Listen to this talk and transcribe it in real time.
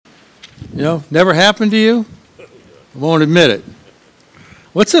Never happened to you? I won't admit it.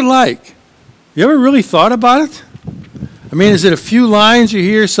 What's it like? You ever really thought about it? I mean, is it a few lines you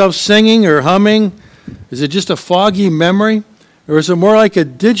hear yourself singing or humming? Is it just a foggy memory? Or is it more like a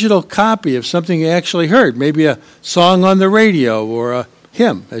digital copy of something you actually heard? Maybe a song on the radio or a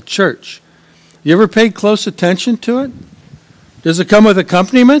hymn at church. You ever paid close attention to it? Does it come with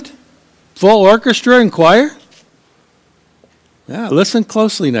accompaniment? Full orchestra and choir? Yeah, listen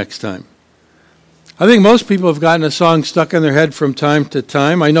closely next time. I think most people have gotten a song stuck in their head from time to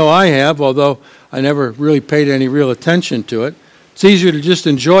time. I know I have, although I never really paid any real attention to it. It's easier to just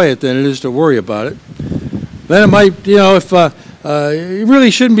enjoy it than it is to worry about it. Then it might, if you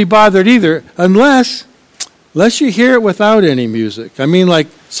really shouldn't be bothered either, unless you hear it without any music. I mean, like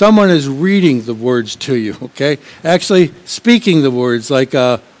someone is reading the words to you, okay? Actually speaking the words like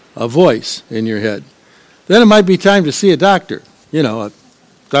a voice in your head. Then it might be time to see a doctor, a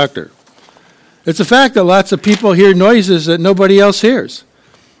doctor. It's a fact that lots of people hear noises that nobody else hears.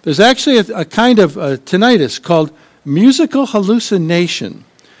 There's actually a kind of tinnitus called musical hallucination.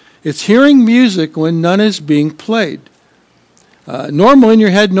 It's hearing music when none is being played. Normal in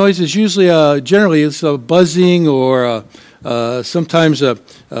your head noise is usually generally it's a buzzing or sometimes a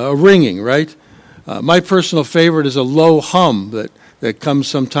ringing, right? My personal favorite is a low hum that comes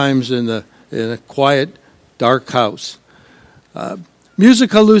sometimes in a quiet, dark house.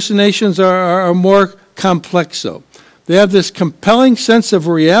 Music hallucinations are more complex, though. They have this compelling sense of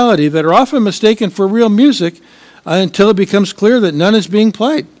reality that are often mistaken for real music until it becomes clear that none is being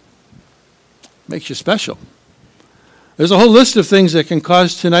played. Makes you special. There's a whole list of things that can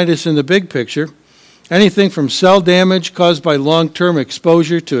cause tinnitus in the big picture. Anything from cell damage caused by long-term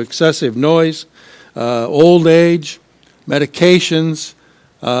exposure to excessive noise, old age, medications.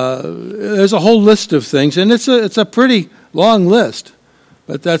 There's a whole list of things, and it's a pretty long list.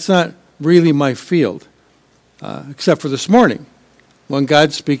 But that's not really my field, except for this morning, when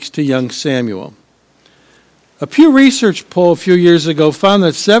God speaks to young Samuel. A Pew Research poll a few years ago found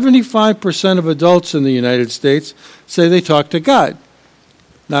that 75% of adults in the United States say they talk to God.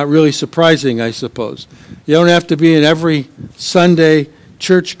 Not really surprising, I suppose. You don't have to be an every Sunday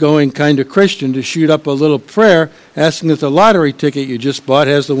church-going kind of Christian to shoot up a little prayer asking if the lottery ticket you just bought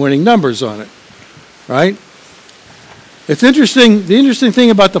has the winning numbers on it, right? It's interesting. The interesting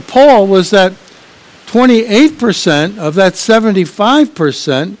thing about the poll was that 28% of that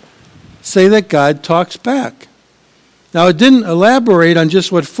 75% say that God talks back. Now, it didn't elaborate on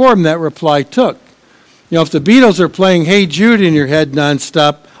just what form that reply took. If the Beatles are playing Hey Jude in your head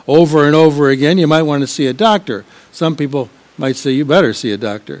nonstop over and over again, you might want to see a doctor. Some people might say you better see a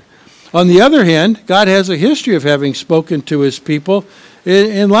doctor. On the other hand, God has a history of having spoken to his people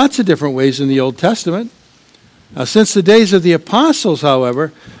in lots of different ways in the Old Testament. Now, since the days of the apostles,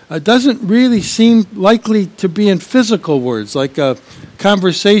 however, it doesn't really seem likely to be in physical words, like a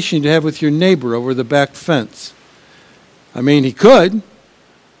conversation you have with your neighbor over the back fence. I mean, he could,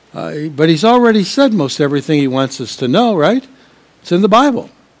 but he's already said most everything he wants us to know, right? It's in the Bible,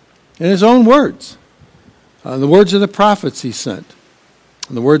 in his own words, the words of the prophets he sent,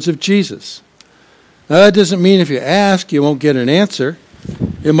 and the words of Jesus. Now, that doesn't mean if you ask, you won't get an answer.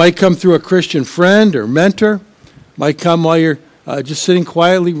 It might come through a Christian friend or mentor. Might come while you're just sitting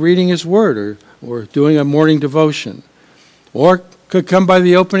quietly reading his word or doing a morning devotion. Or could come by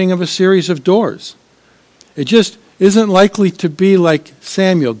the opening of a series of doors. It just isn't likely to be like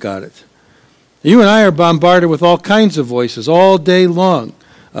Samuel got it. You and I are bombarded with all kinds of voices all day long,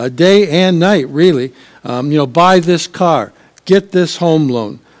 day and night, really. Buy this car, get this home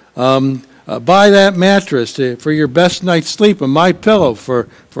loan, buy that mattress for your best night's sleep, and my pillow for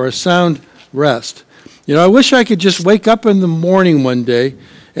a sound rest. I wish I could just wake up in the morning one day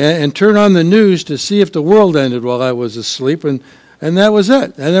and turn on the news to see if the world ended while I was asleep, and that was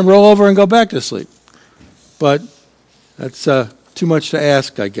it, and then roll over and go back to sleep. But that's too much to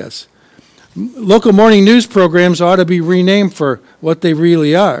ask, I guess. Local morning news programs ought to be renamed for what they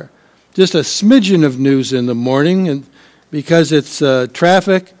really are. Just a smidgen of news in the morning, and because it's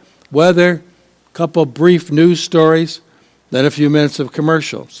traffic, weather, a couple brief news stories, then a few minutes of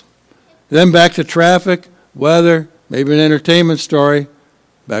commercials. Then back to traffic, weather, maybe an entertainment story,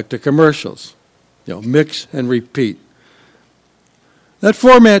 back to commercials. Mix and repeat. That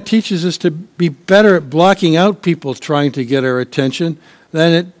format teaches us to be better at blocking out people trying to get our attention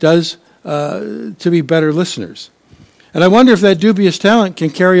than it does to be better listeners. And I wonder if that dubious talent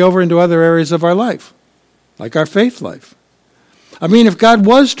can carry over into other areas of our life, like our faith life. I mean, if God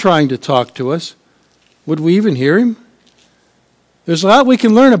was trying to talk to us, would we even hear him? There's a lot we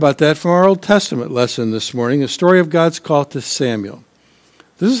can learn about that from our Old Testament lesson this morning, the story of God's call to Samuel.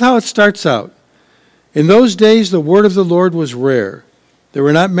 This is how it starts out. In those days, the word of the Lord was rare. There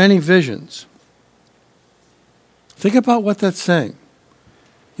were not many visions. Think about what that's saying.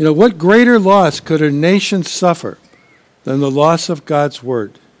 What greater loss could a nation suffer than the loss of God's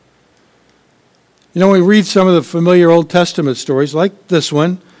word? We read some of the familiar Old Testament stories, like this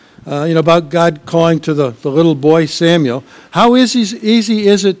one, about God calling to the little boy Samuel. How easy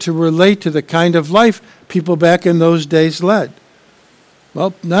is it to relate to the kind of life people back in those days led?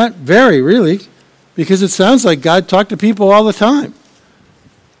 Well, not very, really, because it sounds like God talked to people all the time.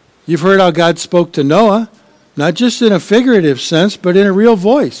 You've heard how God spoke to Noah, not just in a figurative sense, but in a real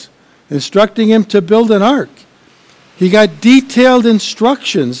voice, instructing him to build an ark. He got detailed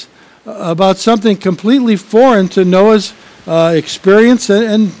instructions about something completely foreign to Noah's experience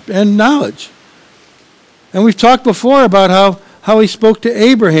and knowledge. And we've talked before about how he spoke to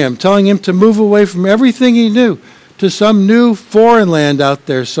Abraham, telling him to move away from everything he knew to some new foreign land out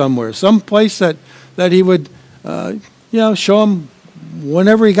there somewhere, some place that he would show him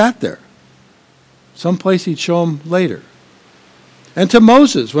whenever he got there. Some place he'd show him later. And to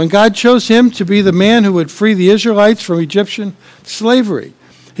Moses, when God chose him to be the man who would free the Israelites from Egyptian slavery,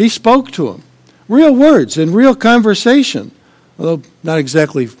 he spoke to him. Real words and real conversation, although not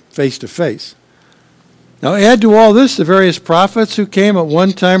exactly face to face. Now add to all this the various prophets who came at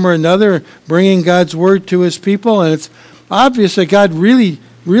one time or another bringing God's word to his people, and it's obvious that God really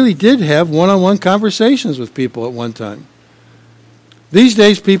did have one-on-one conversations with people at one time. These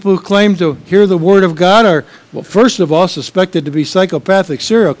days, people who claim to hear the word of God are, well, first of all, suspected to be psychopathic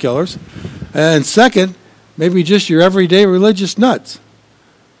serial killers, and second, maybe just your everyday religious nuts.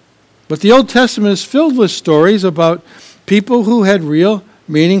 But the Old Testament is filled with stories about people who had real,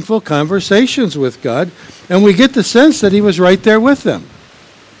 meaningful conversations with God, and we get the sense that he was right there with them.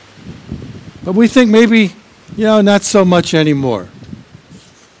 But we think maybe, not so much anymore.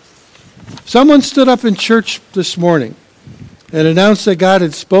 Someone stood up in church this morning and announced that God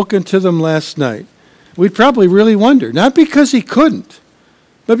had spoken to them last night. We'd probably really wonder, not because he couldn't,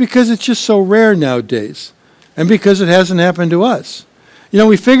 but because it's just so rare nowadays, and because it hasn't happened to us.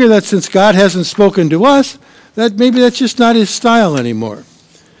 We figure that since God hasn't spoken to us, that maybe that's just not his style anymore.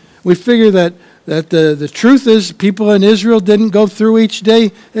 We figure that the truth is people in Israel didn't go through each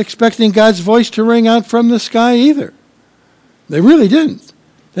day expecting God's voice to ring out from the sky either. They really didn't.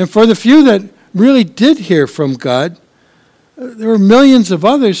 And for the few that really did hear from God, there were millions of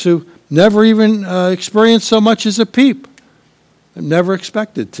others who never even experienced so much as a peep, and never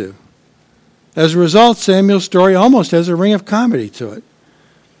expected to. As a result, Samuel's story almost has a ring of comedy to it.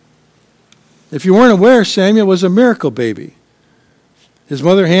 If you weren't aware, Samuel was a miracle baby. His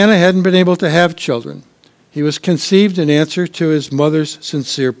mother Hannah hadn't been able to have children. He was conceived in answer to his mother's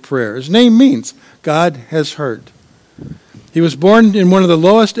sincere prayer. His name means God has heard. He was born in one of the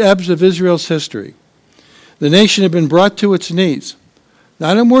lowest ebbs of Israel's history. The nation had been brought to its knees,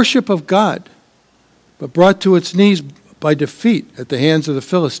 not in worship of God, but brought to its knees by defeat at the hands of the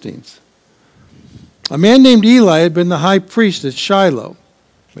Philistines. A man named Eli had been the high priest at Shiloh,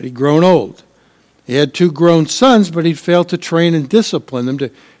 but he'd grown old. He had 2 grown sons, but he'd failed to train and discipline them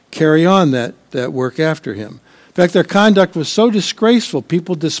to carry on that work after him. In fact, their conduct was so disgraceful,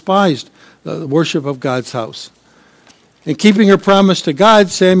 people despised the worship of God's house. In keeping her promise to God,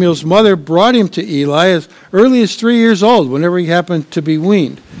 Samuel's mother brought him to Eli as early as 3 years old, whenever he happened to be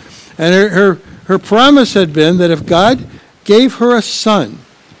weaned. And her promise had been that if God gave her a son,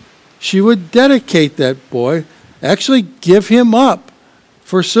 she would dedicate that boy, actually give him up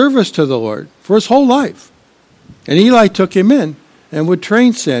for service to the Lord for his whole life. And Eli took him in and would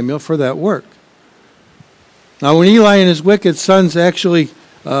train Samuel for that work. Now, when Eli and his wicked sons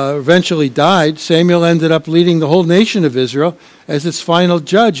eventually died, Samuel ended up leading the whole nation of Israel as its final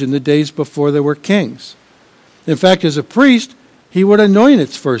judge in the days before there were kings. In fact, as a priest, he would anoint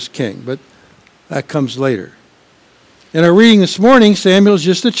its first king, but that comes later. In our reading this morning, Samuel's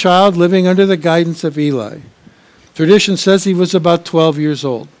just a child living under the guidance of Eli. Tradition says he was about 12 years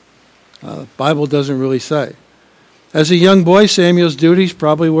old. The Bible doesn't really say. As a young boy, Samuel's duties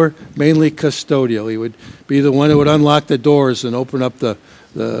probably were mainly custodial. He would be the one who would unlock the doors and open up the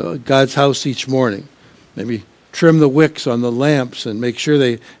God's house each morning. Maybe trim the wicks on the lamps and make sure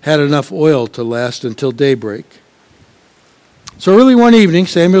they had enough oil to last until daybreak. So early one evening,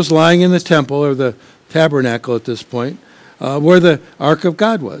 Samuel's lying in the temple, or the tabernacle at this point, where the ark of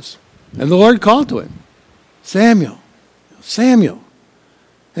God was. And the Lord called to him, "Samuel, Samuel."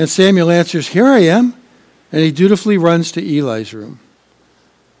 And Samuel answers, "Here I am." And he dutifully runs to Eli's room.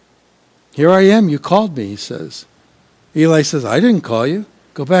 "Here I am, you called me," he says. Eli says, "I didn't call you.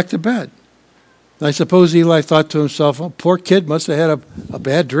 Go back to bed." And I suppose Eli thought to himself, oh, poor kid must have had a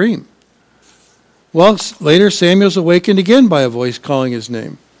bad dream. Well, later Samuel's awakened again by a voice calling his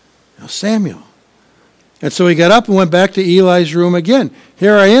name. Now, Samuel. And so he got up and went back to Eli's room again.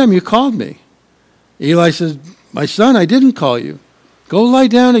 Here I am, you called me. Eli says, my son, I didn't call you. Go lie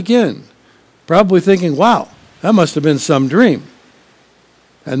down again. Probably thinking, wow, that must have been some dream.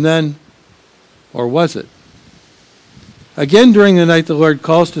 And then, or was it? Again during the night the Lord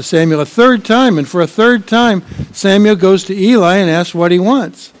calls to Samuel a third time, and for a third time Samuel goes to Eli and asks what he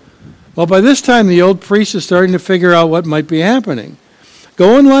wants. Well, by this time the old priest is starting to figure out what might be happening.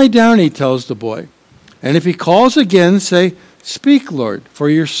 Go and lie down, he tells the boy. And if he calls again, say, speak, Lord, for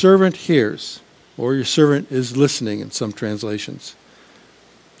your servant hears. Or your servant is listening in some translations.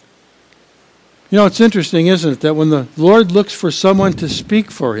 You know, it's interesting, isn't it, that when the Lord looks for someone to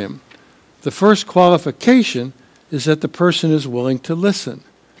speak for him, the first qualification is that the person is willing to listen.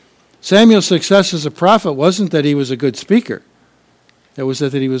 Samuel's success as a prophet wasn't that he was a good speaker. It was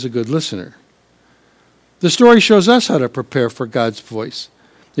that he was a good listener. The story shows us how to prepare for God's voice.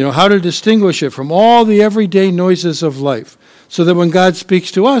 You know, how to distinguish it from all the everyday noises of life so that when God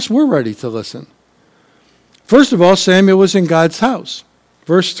speaks to us, we're ready to listen. First of all, Samuel was in God's house.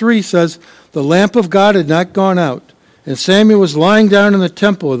 Verse 3 says, the lamp of God had not gone out, and Samuel was lying down in the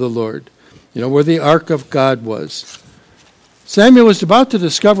temple of the Lord, where the ark of God was. Samuel was about to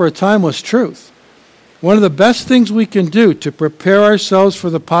discover a timeless truth. One of the best things we can do to prepare ourselves for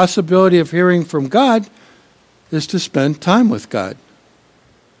the possibility of hearing from God is to spend time with God.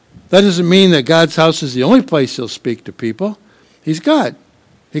 That doesn't mean that God's house is the only place he'll speak to people. He's God.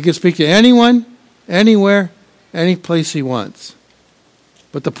 He can speak to anyone, anywhere, any place he wants.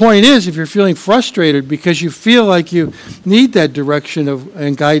 But the point is, if you're feeling frustrated because you feel like you need that direction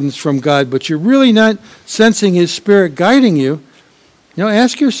and guidance from God, but you're really not sensing his Spirit guiding you,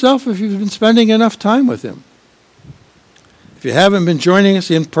 ask yourself if you've been spending enough time with him. If you haven't been joining us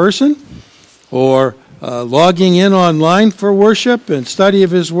in person or logging in online for worship and study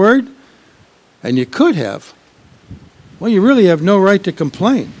of his word, and you could have, well, you really have no right to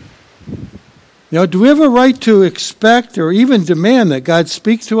complain. Do we have a right to expect or even demand that God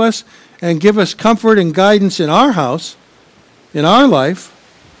speak to us and give us comfort and guidance in our house, in our life,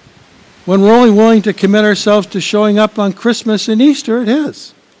 when we're only willing to commit ourselves to showing up on Christmas and Easter at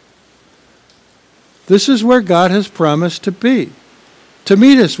his? This is where God has promised to be, to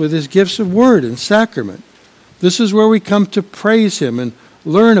meet us with his gifts of word and sacrament. This is where we come to praise him and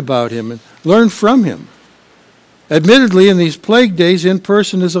learn about him and learn from him. Admittedly, in these plague days, in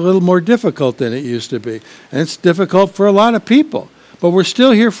person is a little more difficult than it used to be. And it's difficult for a lot of people. But we're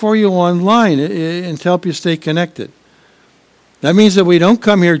still here for you online and to help you stay connected. That means that we don't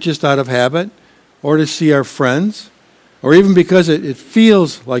come here just out of habit or to see our friends or even because it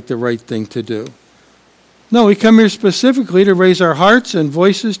feels like the right thing to do. No, we come here specifically to raise our hearts and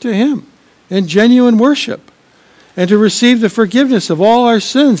voices to him in genuine worship and to receive the forgiveness of all our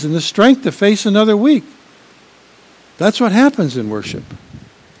sins and the strength to face another week. That's what happens in worship.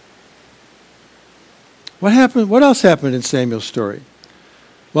 What happened? What else happened in Samuel's story?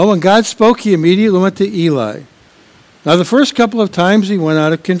 Well, when God spoke, he immediately went to Eli. Now, the first couple of times he went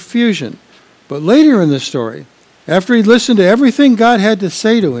out of confusion. But later in the story, after he listened to everything God had to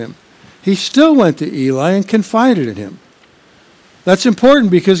say to him, he still went to Eli and confided in him. That's important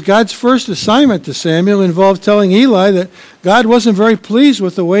because God's first assignment to Samuel involved telling Eli that God wasn't very pleased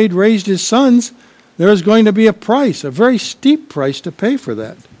with the way he'd raised his sons. There was going to be a price, a very steep price to pay for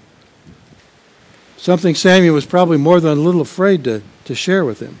that. Something Samuel was probably more than a little afraid to share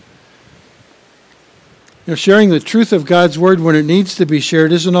with him. Sharing the truth of God's word when it needs to be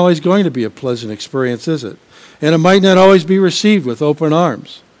shared isn't always going to be a pleasant experience, is it? And it might not always be received with open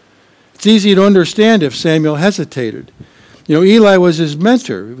arms. It's easy to understand if Samuel hesitated. Eli was his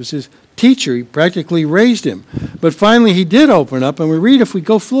mentor. He was his teacher. He practically raised him. But finally he did open up, and we read, if we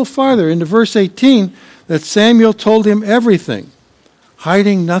go a little farther into verse 18, that Samuel told him everything,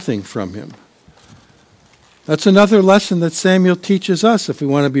 hiding nothing from him. That's another lesson that Samuel teaches us if we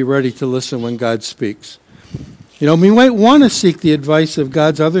want to be ready to listen when God speaks. We might want to seek the advice of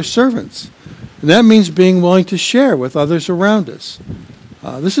God's other servants. And that means being willing to share with others around us.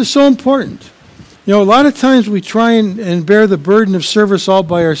 This is so important. A lot of times we try and bear the burden of service all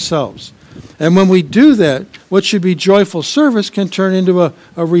by ourselves. And when we do that, what should be joyful service can turn into a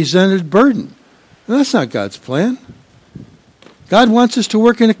resented burden. And that's not God's plan. God wants us to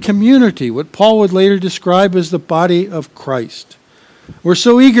work in a community, what Paul would later describe as the body of Christ. We're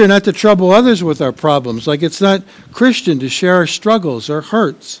so eager not to trouble others with our problems, like it's not Christian to share our struggles or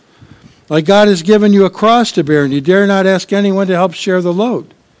hurts. Like God has given you a cross to bear, and you dare not ask anyone to help share the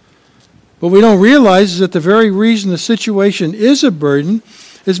load. What we don't realize is that the very reason the situation is a burden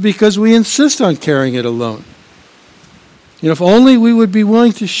is because we insist on carrying it alone. If only we would be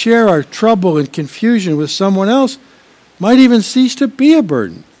willing to share our trouble and confusion with someone else, might even cease to be a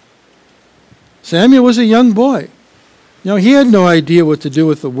burden. Samuel was a young boy. He had no idea what to do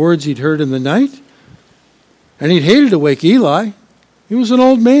with the words he'd heard in the night. And he'd hated to wake Eli. He was an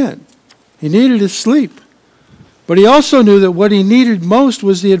old man. He needed his sleep. But he also knew that what he needed most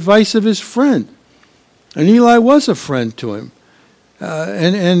was the advice of his friend. And Eli was a friend to him.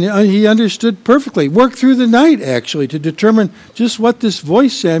 And he understood perfectly. Worked through the night, actually, to determine just what this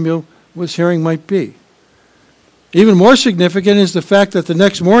voice Samuel was hearing might be. Even more significant is the fact that the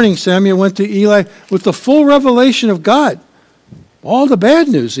next morning Samuel went to Eli with the full revelation of God. All the bad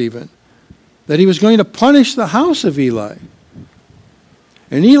news even. That he was going to punish the house of Eli.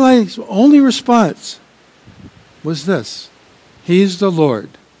 And Eli's only response was this: He is the Lord.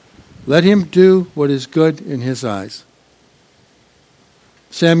 Let him do what is good in his eyes.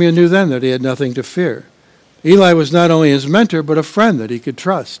 Samuel knew then that he had nothing to fear. Eli was not only his mentor, but a friend that he could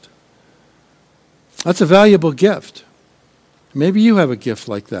trust. That's a valuable gift. Maybe you have a gift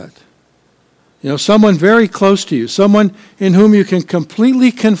like that. Someone very close to you, someone in whom you can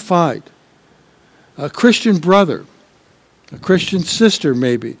completely confide. A Christian brother, a Christian sister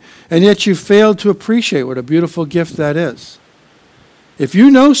maybe, and yet you failed to appreciate what a beautiful gift that is. If you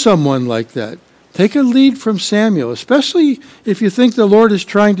know someone like that, take a lead from Samuel, especially if you think the Lord is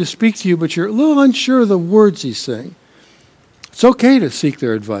trying to speak to you, but you're a little unsure of the words he's saying. It's okay to seek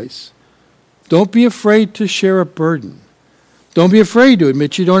their advice. Don't be afraid to share a burden. Don't be afraid to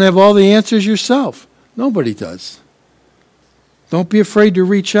admit you don't have all the answers yourself. Nobody does. Don't be afraid to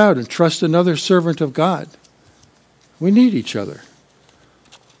reach out and trust another servant of God. We need each other.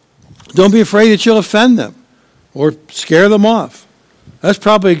 Don't be afraid that you'll offend them or scare them off. That's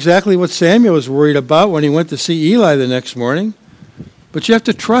probably exactly what Samuel was worried about when he went to see Eli the next morning. But you have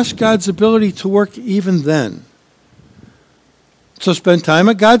to trust God's ability to work even then. So spend time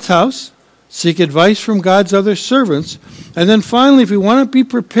at God's house, seek advice from God's other servants, and then finally, if we want to be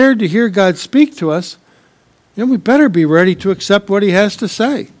prepared to hear God speak to us, we better be ready to accept what he has to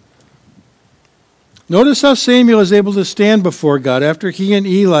say. Notice how Samuel is able to stand before God after he and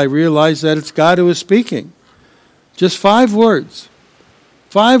Eli realize that it's God who is speaking. Just 5 words.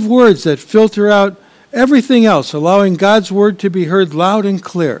 5 words that filter out everything else, allowing God's word to be heard loud and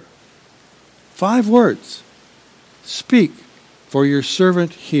clear. 5 words. Speak, for your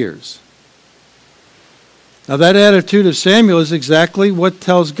servant hears. Now that attitude of Samuel is exactly what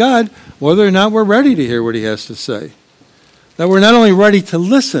tells God whether or not we're ready to hear what he has to say. That we're not only ready to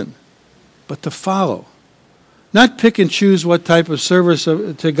listen, but to follow. Not pick and choose what type of service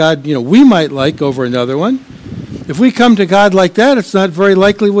to God we might like over another one. If we come to God like that, it's not very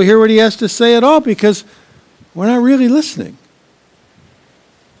likely we'll hear what he has to say at all because we're not really listening.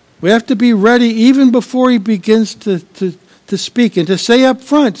 We have to be ready even before he begins to speak and to say up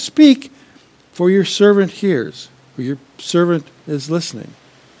front, speak, for your servant hears, for your servant is listening.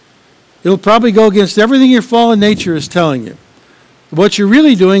 It'll probably go against everything your fallen nature is telling you. What you're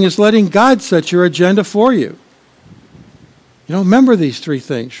really doing is letting God set your agenda for you. Remember these 3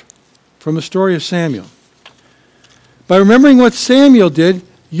 things from the story of Samuel. By remembering what Samuel did,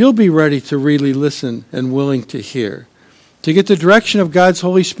 you'll be ready to really listen and willing to hear, to get the direction of God's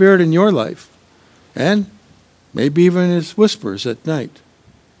Holy Spirit in your life, and maybe even his whispers at night.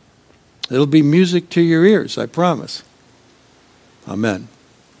 It'll be music to your ears, I promise. Amen.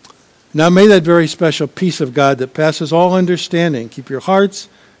 Now may that very special peace of God that passes all understanding keep your hearts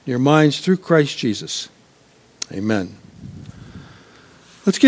and your minds through Christ Jesus. Amen.